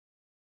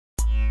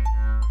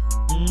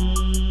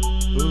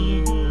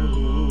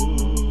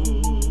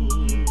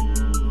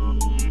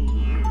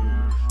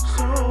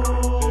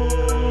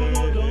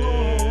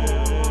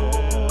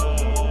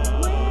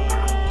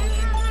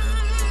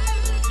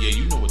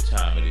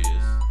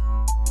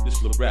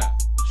hustler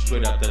rap,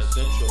 straight out that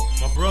central.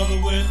 My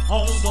brother went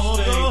home to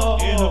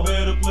stay in a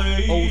better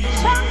place.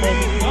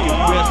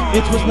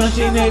 It was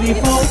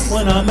 1984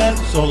 when I met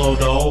Solo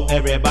Doe.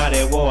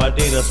 Everybody wore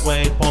Adidas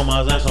suede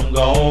Pumas and some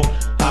gold.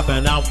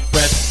 Hopping out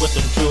fresh with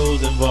them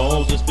shoes and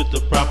rolls. This fit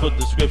the proper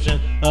description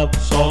of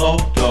Solo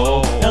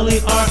Doe.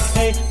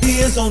 L-E-R-A-P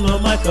is on the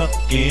mic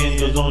again.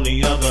 Cause on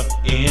the other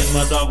end,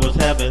 my dog was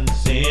having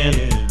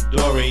sin.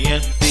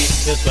 Dorian B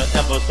is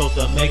forever, so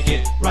to make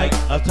it right,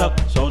 a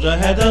tough soldier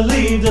had to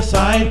leave the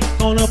site.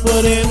 Gonna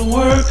put in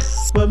work,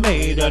 but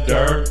made a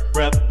dirt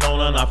rep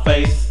blown on our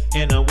face.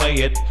 In a way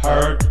it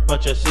hurt,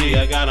 but you see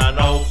I gotta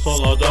know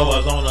Solo Doe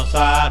was on the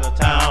side of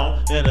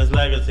town, and his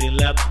legacy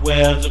left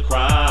wears a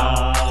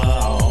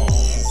crown.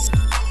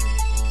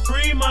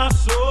 Free my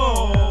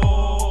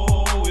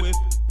soul if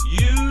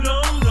you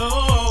don't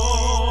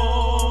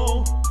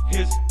know.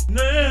 His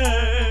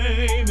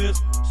name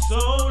is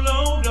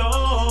Solo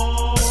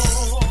Doe.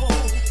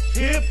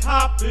 Hip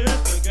hop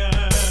is the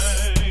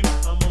game.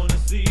 I'm on a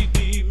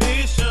CD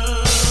mission.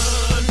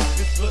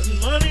 It's putting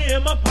money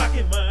in my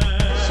pocket, man.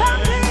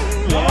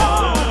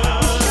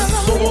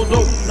 Solo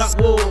Doe, not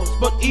was,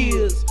 but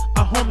is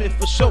a homie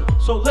for sure.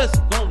 So let's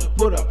gonna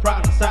put our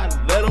pride aside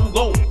and let him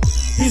go.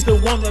 He's the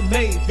one that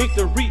made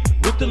victory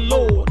with the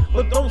Lord.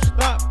 But don't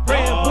stop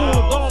praying,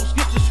 Bulldogs,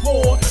 get your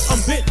sword.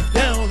 I'm bent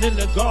down in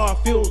the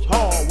Garfield's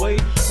hallway.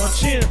 My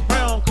chin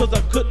frowned cause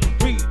I couldn't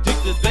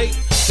predict the date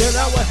that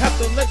I would have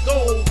to let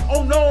go.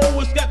 Oh no,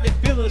 it's got me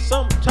feeling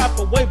some type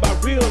of way by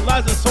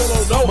realizing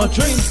Solo Doe. My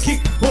dreams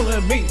keep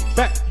pulling me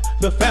back,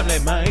 the family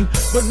man.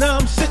 But now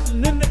I'm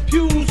sitting in the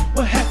pews.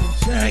 What happened,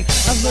 Shank?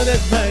 I love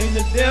that man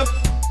to death.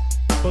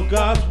 But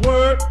God's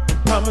word, the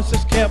promise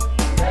is kept.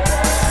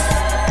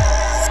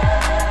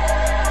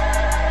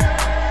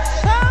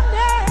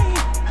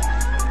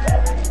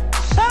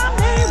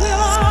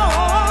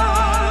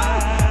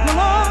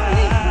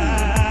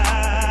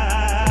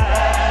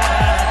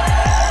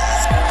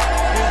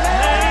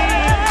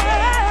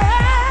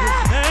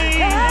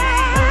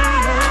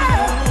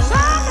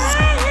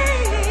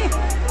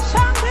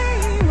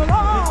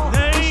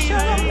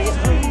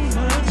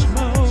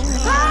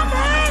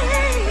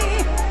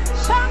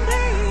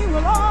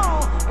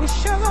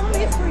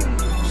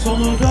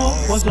 Solo Doe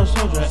was a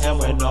soldier, and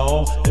we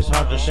know it's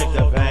hard to shake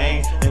the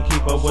pain and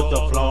keep up with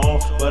the flow.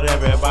 But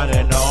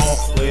everybody know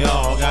we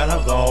all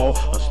gotta go.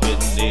 I'm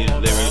spitting these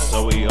lyrics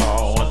so we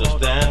all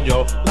understand.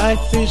 Yo,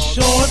 life is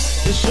short,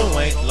 this show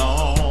ain't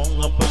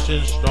long. I'm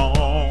pushing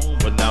strong,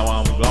 but now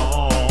I'm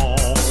gone.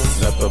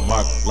 Left a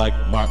mark like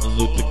Martin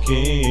Luther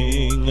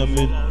King. I'm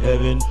in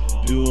heaven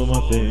doing my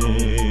thing.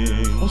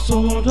 Oh,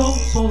 Solo Doe,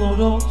 Solo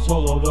Doe,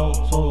 Solo Doe,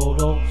 Solo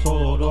Doe,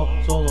 Solo Doe,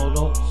 Solo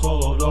Doe,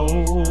 Solo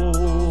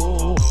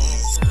Doe.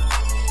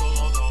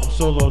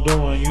 Solo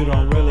Doe and you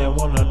don't really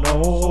wanna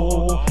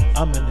know.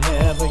 I'm in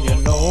heaven, you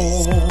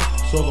know.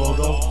 Solo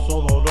Doe,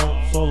 Solo Doe.